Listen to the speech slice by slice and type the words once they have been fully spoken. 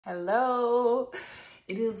Hello.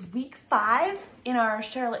 It is week 5 in our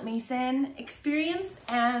Charlotte Mason experience,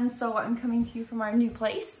 and so I'm coming to you from our new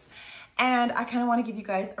place, and I kind of want to give you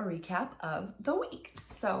guys a recap of the week.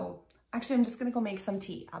 So actually I'm just gonna go make some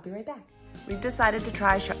tea. I'll be right back. We've decided to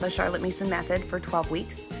try the Charlotte Mason method for 12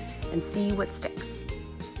 weeks and see what sticks.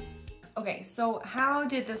 Okay, so how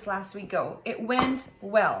did this last week go? It went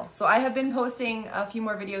well. So I have been posting a few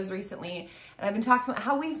more videos recently, and I've been talking about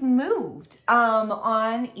how we've moved.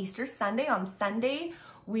 On Easter Sunday, on Sunday,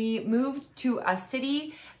 we moved to a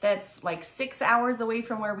city that's like 6 hours away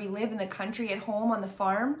from where we live in the country at home on the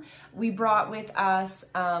farm. We brought with us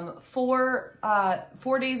 4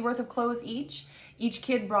 days worth of clothes each. Each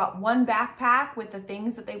kid brought one backpack with the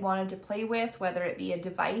things that they wanted to play with, whether it be a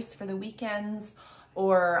device for the weekends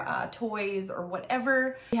or toys or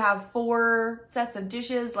whatever. We have 4 sets of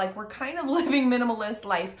dishes. Like, we're kind of living minimalist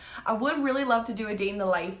life. I would really love to do a day in the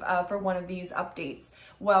life for one of these updates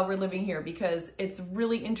while we're living here, because it's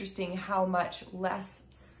really interesting how much less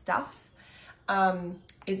stuff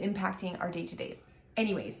is impacting our day-to-day.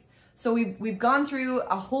 Anyways, so we've gone through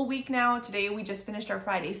a whole week now. Today we just finished our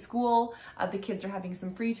Friday school. The kids are having some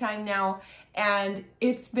free time now, and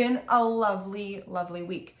it's been a lovely, lovely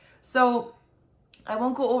week. So I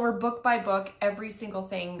won't go over book by book every single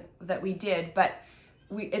thing that we did, but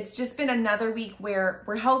it's just been another week where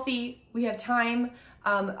we're healthy, we have time,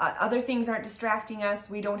 other things aren't distracting us,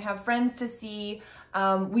 we don't have friends to see.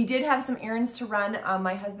 We did have some errands to run.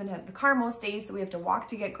 My husband has the car most days, so we have to walk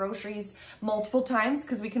to get groceries multiple times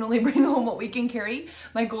because we can only bring home what we can carry.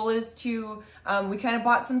 My goal is to, we kind of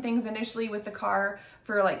bought some things initially with the car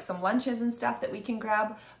for like some lunches and stuff that we can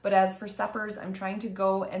grab. But as for suppers, I'm trying to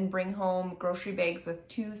go and bring home grocery bags with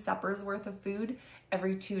 2 suppers worth of food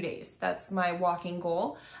every 2 days. That's my walking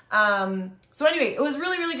goal. So anyway, it was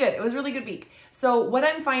really, really good. It was a really good week. So what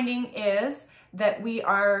I'm finding is that we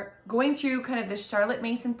are going through kind of this Charlotte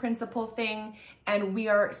Mason principle thing, and we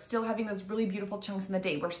are still having those really beautiful chunks in the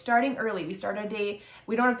day. We're starting early. We start our day,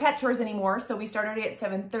 we don't have pet chores anymore, so we start our day at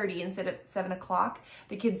 7:30 instead of 7 o'clock.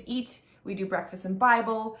 The kids eat, we do breakfast and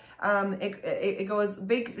Bible. It goes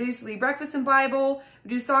basically breakfast and Bible, we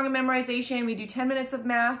do song and memorization, we do 10 minutes of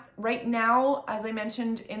math. Right now, as I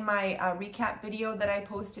mentioned in my recap video that I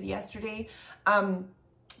posted yesterday,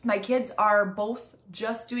 my kids are both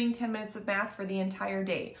just doing 10 minutes of math for the entire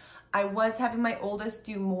day. I was having my oldest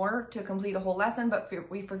do more to complete a whole lesson, but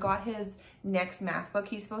we forgot his next math book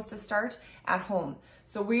he's supposed to start at home.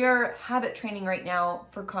 So we are habit training right now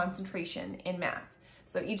for concentration in math.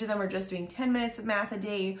 So each of them are just doing 10 minutes of math a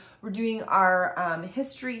day. We're doing our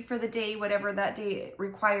history for the day, whatever that day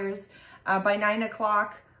requires. By 9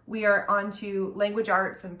 o'clock, we are on to language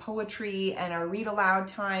arts and poetry and our read aloud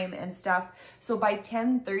time and stuff. So by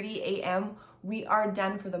 10:30 a.m., we are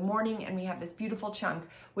done for the morning, and we have this beautiful chunk,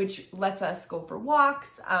 which lets us go for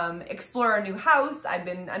walks, explore our new house. I've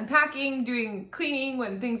been unpacking, doing cleaning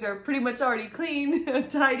when things are pretty much already clean,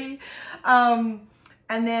 tidy. And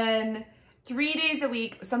then 3 days a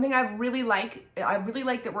week, something I really like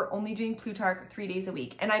that we're only doing Plutarch 3 days a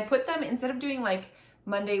week. And I put them, instead of doing like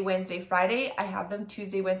Monday, Wednesday, Friday, I have them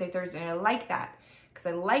Tuesday, Wednesday, Thursday, and I like that because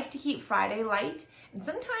I like to keep Friday light. And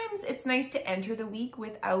sometimes it's nice to enter the week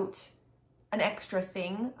without an extra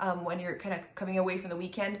thing when you're kind of coming away from the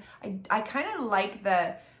weekend. I kind of like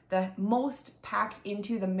the most packed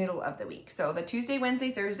into the middle of the week. So the Tuesday,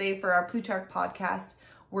 Wednesday, Thursday for our Plutarch podcast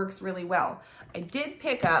works really well. I did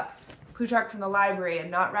pick up Plutarch from the library.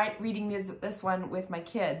 I'm not reading this one with my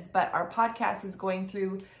kids, but our podcast is going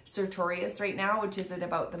through Sertorius right now, which is at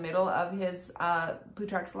about the middle of his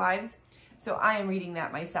Plutarch's lives. So I am reading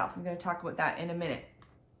that myself. I'm going to talk about that in a minute.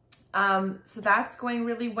 So that's going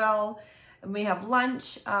really well. And we have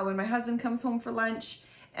lunch when my husband comes home for lunch.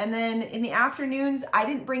 And then in the afternoons, I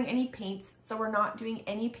didn't bring any paints, so we're not doing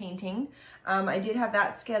any painting. I did have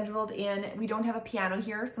that scheduled in. We don't have a piano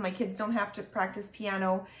here, so my kids don't have to practice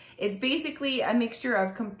piano. It's basically a mixture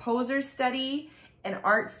of composer study and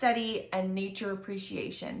art study and nature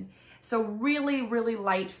appreciation. So really, really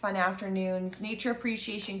light, fun afternoons. Nature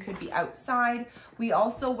appreciation could be outside. We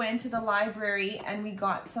also went to the library and we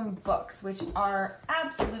got some books, which are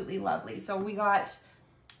absolutely lovely. So we got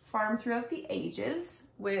Farm Throughout the Ages,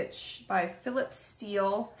 which by Philip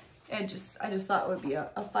Steele. And I just thought it would be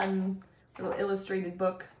a fun little illustrated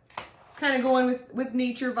book. Kind of going with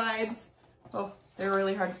nature vibes. Oh, they're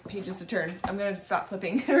really hard pages to turn. I'm gonna stop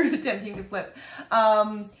flipping or attempting to flip.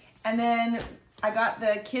 And then I got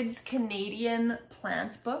the Kids Canadian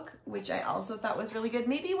Plant book, which I also thought was really good.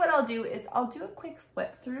 Maybe what I'll do is I'll do a quick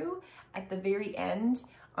flip through at the very end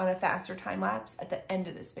on a faster time lapse at the end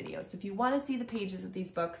of this video. So if you want to see the pages of these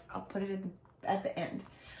books, I'll put it at the end.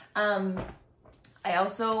 I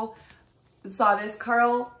also saw this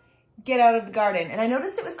Carl Get Out of the Garden, and I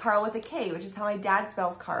noticed it was Carl with a K, which is how my dad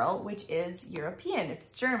spells Carl, which is European,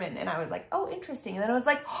 it's German. And I was like, oh, interesting. And then I was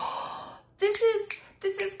like, oh, this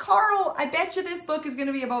is Carl. I bet you this book is going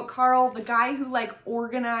to be about Carl, the guy who like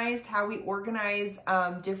organized how we organize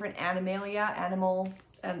different animal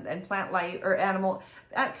and plant life, or animal.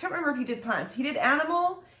 I can't remember if he did plants. He did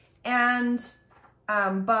animal and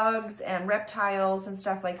bugs and reptiles and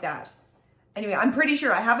stuff like that. Anyway, I'm pretty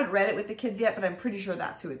sure, I haven't read it with the kids yet, but I'm pretty sure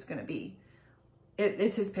that's who it's going to be.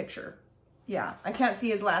 It's his picture. Yeah, I can't see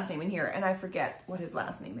his last name in here, and I forget what his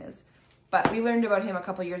last name is. But we learned about him a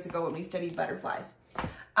couple years ago when we studied butterflies.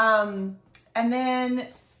 And then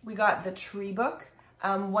we got the tree book.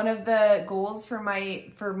 One of the goals for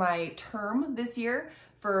my term this year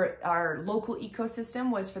for our local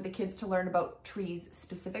ecosystem was for the kids to learn about trees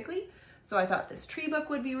specifically. So I thought this tree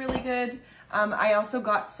book would be really good. I also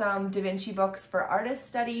got some Da Vinci books for artist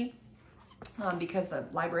study because the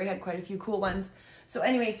library had quite a few cool ones. So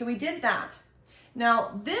anyway, so we did that.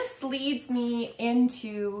 Now this leads me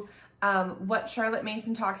into what Charlotte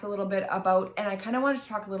Mason talks a little bit about, and I kind of wanted to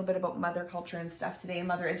talk a little bit about mother culture and stuff today,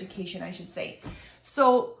 mother education, I should say.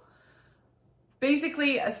 So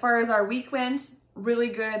basically, as far as our week went, really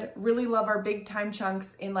good, really love our big time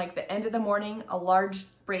chunks in like the end of the morning, a large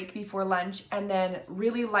break before lunch, and then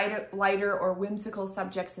really lighter or whimsical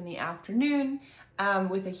subjects in the afternoon,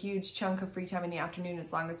 with a huge chunk of free time in the afternoon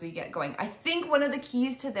as long as we get going. I think one of the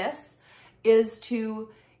keys to this is to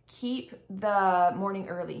keep the morning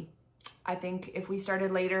early. I think if we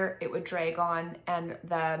started later, it would drag on and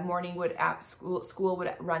the morning would, school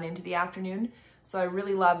would run into the afternoon. So I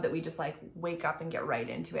really love that we just like wake up and get right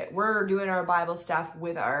into it. We're doing our Bible stuff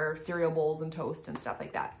with our cereal bowls and toast and stuff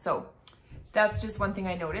like that. So that's just one thing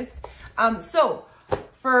I noticed. So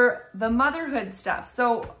for the motherhood stuff,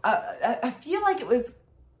 so I feel like it was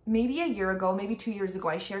maybe a year ago, maybe 2 years ago,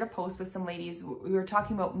 I shared a post with some ladies. We were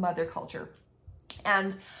talking about mother culture,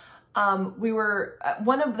 and we were,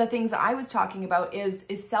 one of the things that I was talking about is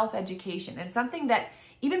self-education, and something that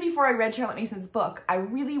even before I read Charlotte Mason's book, I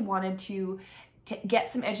really wanted to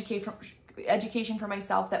get some education for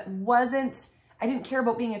myself that wasn't, I didn't care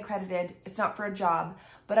about being accredited. It's not for a job,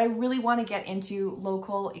 but I really want to get into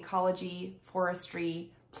local ecology, forestry,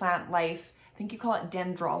 plant life. I think you call it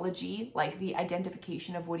dendrology, like the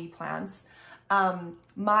identification of woody plants.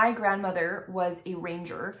 My grandmother was a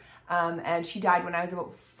ranger, and she died when I was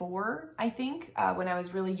about 4, I think, when I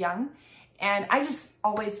was really young. And I just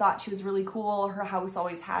always thought she was really cool. Her house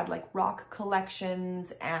always had like rock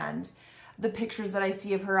collections, and the pictures that I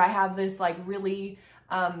see of her, I have this like really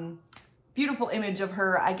beautiful image of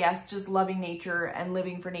her, I guess, just loving nature and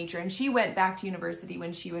living for nature. And she went back to university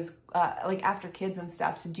when she was like after kids and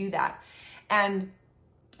stuff to do that. And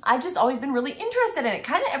I've just always been really interested in it,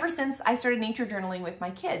 kind of ever since I started nature journaling with my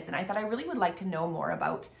kids. And I thought I really would like to know more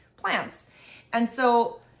about plants. And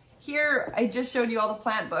so here, I just showed you all the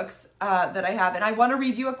plant books that I have, and I want to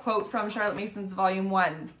read you a quote from Charlotte Mason's Volume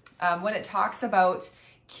 1 when it talks about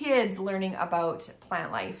kids learning about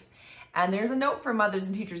plant life. And there's a note for mothers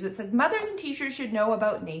and teachers. It says, mothers and teachers should know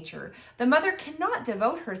about nature. The mother cannot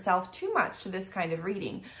devote herself too much to this kind of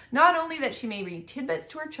reading. Not only that she may read tidbits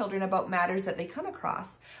to her children about matters that they come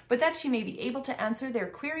across, but that she may be able to answer their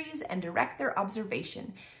queries and direct their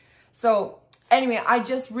observation. So anyway, I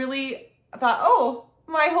just really thought, oh,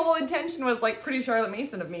 my whole intention was like pretty Charlotte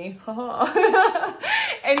Mason of me.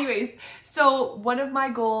 Anyways, so one of my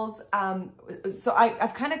goals, so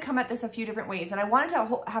I've kind of come at this a few different ways, and I wanted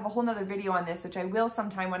to have a whole nother video on this, which I will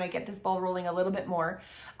sometime when I get this ball rolling a little bit more.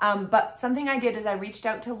 But something I did is I reached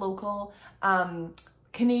out to local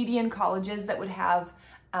Canadian colleges that would have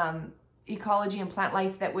ecology and plant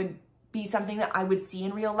life that would be something that I would see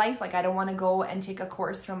in real life. Like, I don't want to go and take a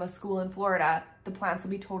course from a school in Florida. The plants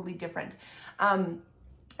will be totally different.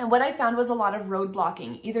 And what I found was a lot of road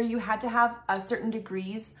blocking. Either you had to have a certain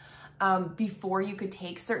degrees before you could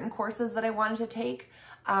take certain courses that I wanted to take,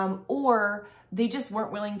 or they just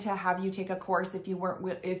weren't willing to have you take a course if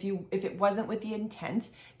if it wasn't with the intent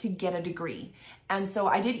to get a degree. And so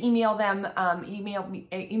I did email them,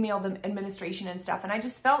 email them administration and stuff, and I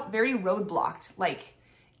just felt very roadblocked. Like,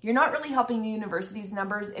 you're not really helping the university's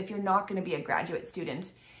numbers if you're not going to be a graduate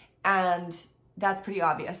student, and that's pretty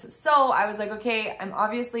obvious. So I was like, okay, I'm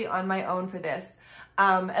obviously on my own for this,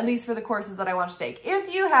 at least for the courses that I want to take.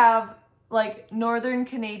 If you have like Northern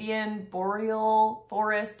Canadian boreal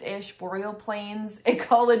forest-ish, boreal plains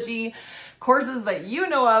ecology courses that you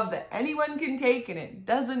know of that anyone can take, and it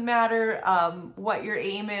doesn't matter what your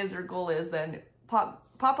aim is or goal is, then pop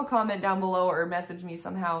a comment down below or message me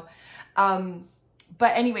somehow.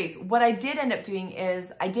 But anyways, what I did end up doing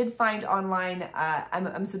is I did find online,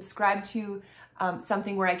 I'm subscribed to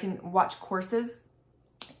something where I can watch courses,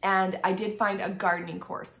 and I did find a gardening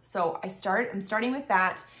course. So I'm starting with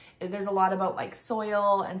that. There's a lot about like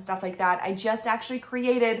soil and stuff like that. I just actually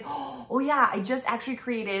created, oh yeah, I just actually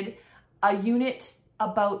created a unit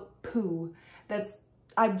about poo.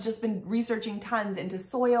 I've just been researching tons into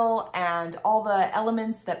soil and all the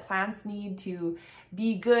elements that plants need to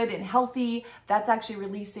be good and healthy. That's actually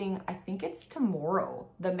releasing, I think it's tomorrow.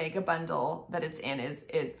 The mega bundle that it's in is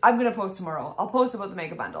I'm gonna post tomorrow. I'll post about the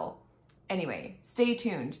mega bundle. Anyway, stay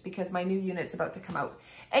tuned because my new unit's about to come out.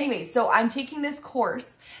 Anyway, so I'm taking this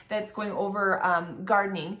course that's going over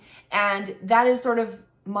gardening, and that is sort of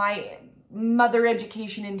my mother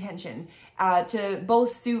education intention to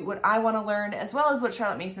both suit what I want to learn as well as what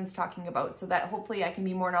Charlotte Mason's talking about, so that hopefully I can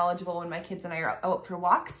be more knowledgeable when my kids and I are out for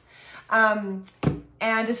walks.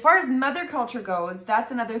 And as far as mother culture goes, that's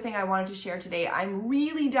another thing I wanted to share today. I'm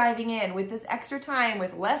really diving in with this extra time,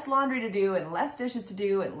 with less laundry to do and less dishes to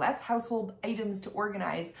do and less household items to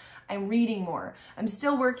organize. I'm reading more. I'm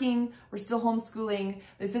still working. We're still homeschooling.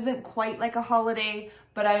 This isn't quite like a holiday,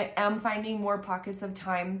 but I am finding more pockets of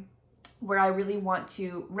time where I really want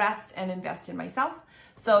to rest and invest in myself.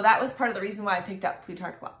 So that was part of the reason why I picked up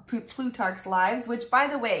Plutarch's Lives, which, by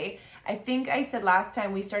the way, I think I said last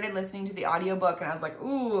time we started listening to the audiobook and I was like,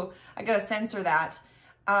 ooh, I gotta censor that.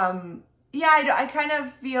 Yeah, I kind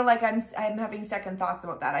of feel like I'm having second thoughts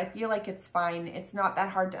about that. I feel like it's fine. It's not that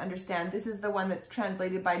hard to understand. This is the one that's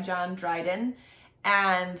translated by John Dryden,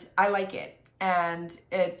 and I like it. And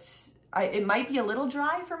it might be a little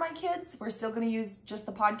dry for my kids. We're still gonna use just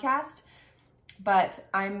the podcast, but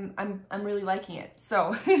I'm really liking it.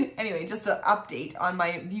 So anyway, just an update on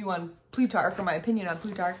my view on Plutarch, or my opinion on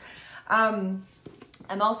Plutarch. I'm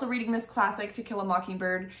also reading this classic, To Kill a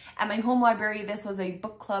Mockingbird. At my home library, this was a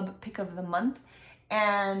book club pick of the month,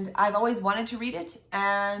 and I've always wanted to read it,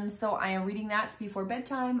 and so I am reading that before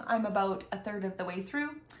bedtime. I'm about a third of the way through.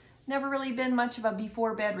 Never really been much of a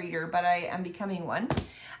before bed reader, but I am becoming one.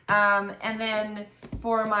 And then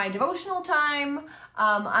for my devotional time,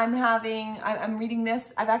 I'm reading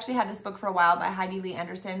this. I've actually had this book for a while by Heidi Lee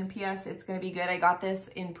Anderson. P.S. It's going to be good. I got this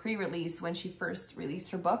in pre-release when she first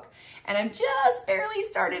released her book, and I've just barely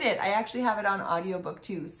started it. I actually have it on audiobook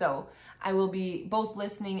too. So I will be both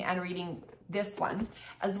listening and reading this one,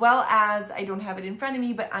 as well as, I don't have it in front of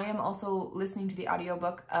me, but I am also listening to the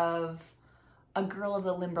audiobook of A Girl of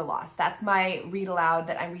the Limberlost. That's my read aloud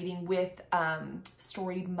that I'm reading with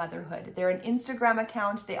Storied Motherhood. They're an Instagram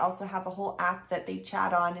account. They also have a whole app that they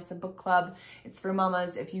chat on. It's a book club. It's for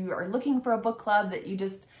mamas. If you are looking for a book club that you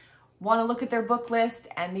just want to look at their book list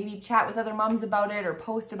and maybe chat with other moms about it or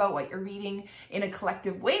post about what you're reading in a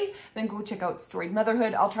collective way, then go check out Storied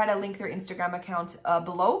Motherhood. I'll try to link their Instagram account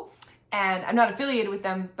below. And I'm not affiliated with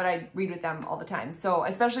them, but I read with them all the time. So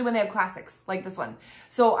especially when they have classics like this one.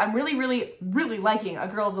 So I'm really, really, really liking A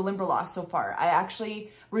Girl of the Limberlost so far. I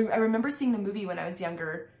remember seeing the movie when I was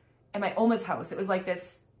younger at my Oma's house. It was like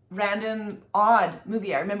this random odd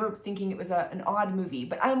movie. I remember thinking it was an odd movie,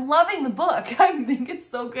 but I'm loving the book. I think it's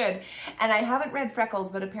so good. And I haven't read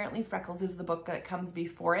Freckles, but apparently Freckles is the book that comes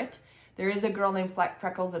before it. There is a girl named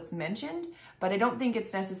Freckles that's mentioned, but I don't think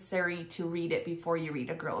it's necessary to read it before you read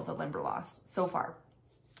A Girl of the Limberlost so far.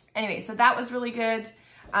 Anyway, so that was really good.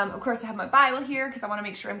 Of course, I have my Bible here because I want to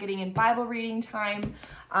make sure I'm getting in Bible reading time.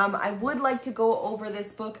 I would like to go over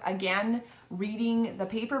this book again, reading the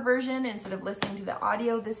paper version instead of listening to the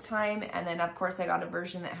audio this time. And then, of course, I got a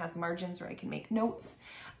version that has margins where I can make notes.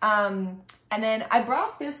 And then I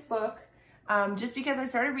brought this book just because I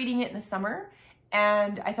started reading it in the summer.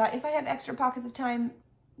 And I thought if I have extra pockets of time,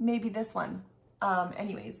 maybe this one.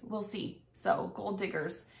 Anyways, we'll see. So Gold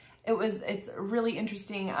Diggers. It's really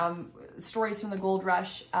interesting stories from the gold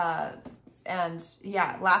rush. And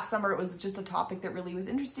yeah, last summer it was just a topic that really was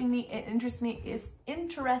interesting me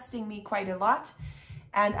quite a lot.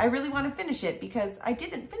 And I really want to finish it because I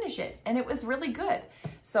didn't finish it and it was really good.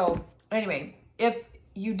 So anyway, if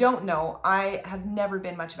you don't know, I have never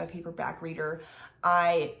been much of a paperback reader.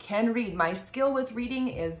 I can read. My skill with reading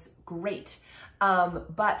is great,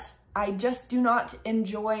 but I just do not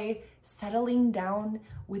enjoy settling down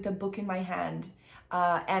with a book in my hand.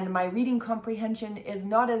 And my reading comprehension is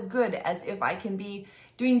not as good as if I can be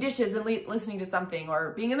doing dishes and listening to something,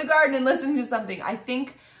 or being in the garden and listening to something. I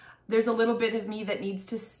think there's a little bit of me that needs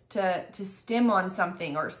to stim on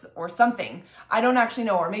something or something. I don't actually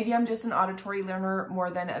know, or maybe I'm just an auditory learner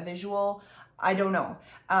more than a visual. I don't know.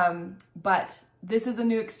 But this is a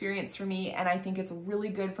new experience for me, and I think it's really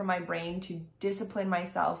good for my brain to discipline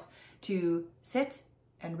myself to sit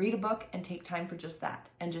and read a book and take time for just that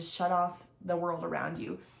and just shut off the world around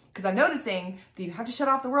you. Because I'm noticing that you have to shut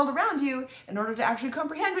off the world around you in order to actually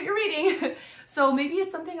comprehend what you're reading. So maybe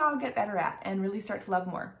it's something I'll get better at and really start to love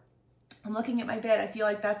more. I'm looking at my bed. I feel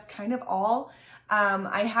like that's kind of all.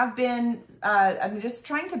 I have been, I'm just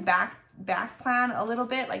trying to back plan a little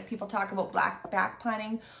bit. Like people talk about back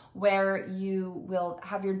planning, where you will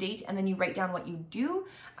have your date and then you write down what you do.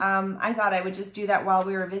 I thought I would just do that while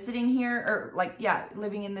we were visiting here, or like, yeah,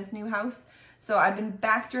 living in this new house. So I've been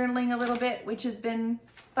back journaling a little bit, which has been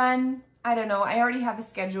fun. I don't know. I already have a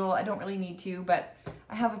schedule. I don't really need to, but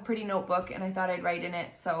I have a pretty notebook and I thought I'd write in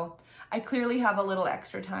it. So I clearly have a little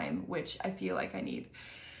extra time, which I feel like I need.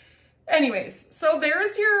 Anyways, so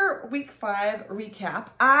there's your week 5 recap.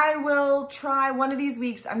 I will try one of these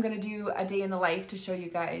weeks. I'm going to do a day in the life to show you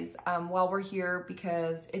guys while we're here,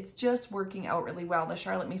 because it's just working out really well. The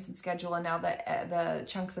Charlotte Mason schedule and now the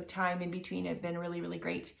chunks of time in between have been really, really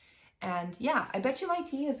great. And yeah, I bet you my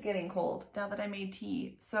tea is getting cold now that I made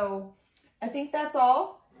tea. So I think that's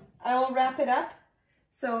all. I will wrap it up.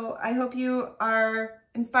 So I hope you are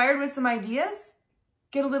inspired with some ideas,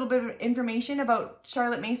 get a little bit of information about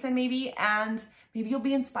Charlotte Mason maybe, and maybe you'll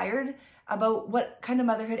be inspired about what kind of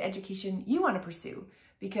motherhood education you want to pursue,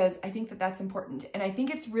 because I think that that's important. And I think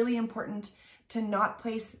it's really important to not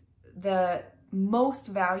place the most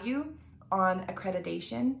value on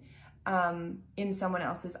accreditation in someone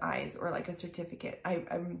else's eyes, or like a certificate.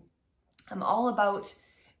 I'm all about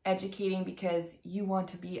educating because you want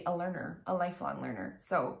to be a learner, a lifelong learner.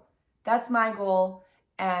 So that's my goal.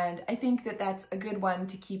 And I think that that's a good one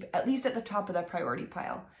to keep at least at the top of the priority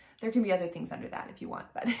pile. There can be other things under that if you want,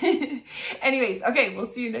 but anyways, okay,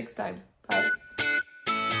 we'll see you next time. Bye.